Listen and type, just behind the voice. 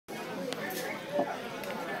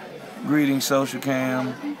Greetings, Social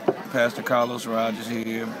Cam. Pastor Carlos Rogers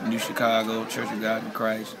here, New Chicago, Church of God in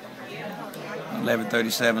Christ,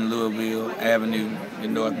 1137 Louisville Avenue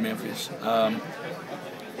in North Memphis. I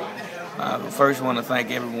first want to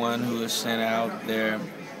thank everyone who has sent out their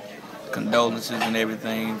condolences and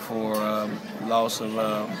everything for loss of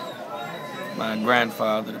my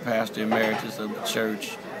grandfather, the pastor emeritus of the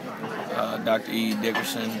church, Dr. E.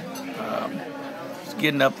 Dickerson. Was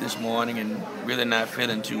getting up this morning and really not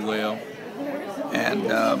feeling too well, and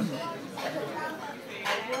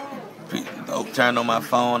turned on my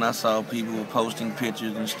phone. I saw people were posting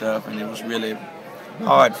pictures and stuff, and it was really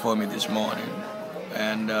hard for me this morning.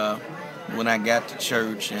 And when I got to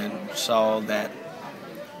church and saw that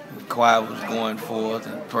the choir was going forth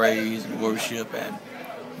and praise and worship, and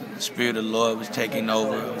the Spirit of the Lord was taking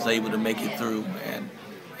over, I was able to make it through and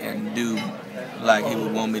do like He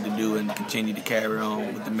would want me to do and continue to carry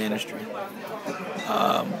on with the ministry.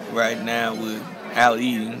 Right now we're out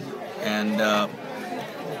eating, and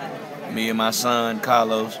me and my son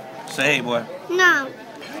Carlos. Say hey, boy. No.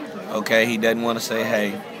 Okay, he doesn't want to say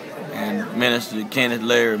hey. And Minister Kenneth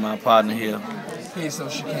Larry, my partner here. Hey,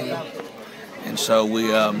 Social Cam. And so we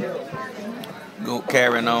go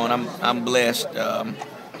carrying on. I'm blessed.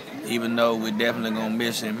 Even though we're definitely gonna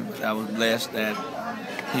miss him, I was blessed that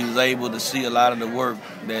he was able to see a lot of the work,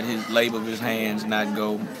 that his labor of his hands not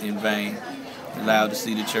go in vain. Allowed to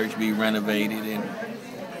see the church be renovated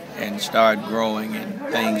and start growing and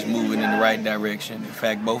things moving in the right direction. In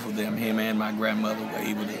fact, both of them, him and my grandmother, were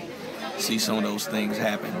able to see some of those things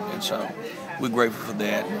happen. And so we're grateful for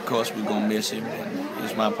that. Of course, we're going to miss him, and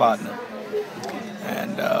he's my partner.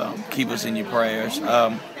 And keep us in your prayers.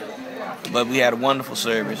 But we had a wonderful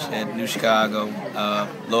service at New Chicago.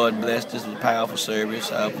 Lord blessed us with a powerful service.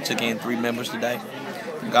 We took in 3 members today.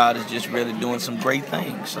 God is just really doing some great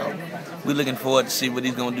things. So we're looking forward to see what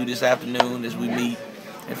He's going to do this afternoon as we meet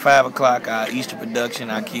at 5 o'clock. Our Easter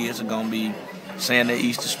production, our kids are going to be saying their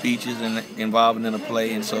Easter speeches and involving in a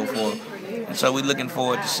play and so forth. And so we're looking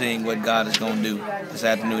forward to seeing what God is going to do this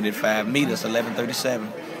afternoon at 5. Meet us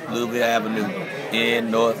 1137 Louisville Avenue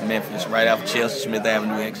in North Memphis, right off Chelsea Smith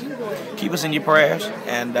Avenue exit. Keep us in your prayers,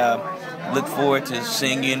 and look forward to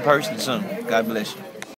seeing you in person soon. God bless you.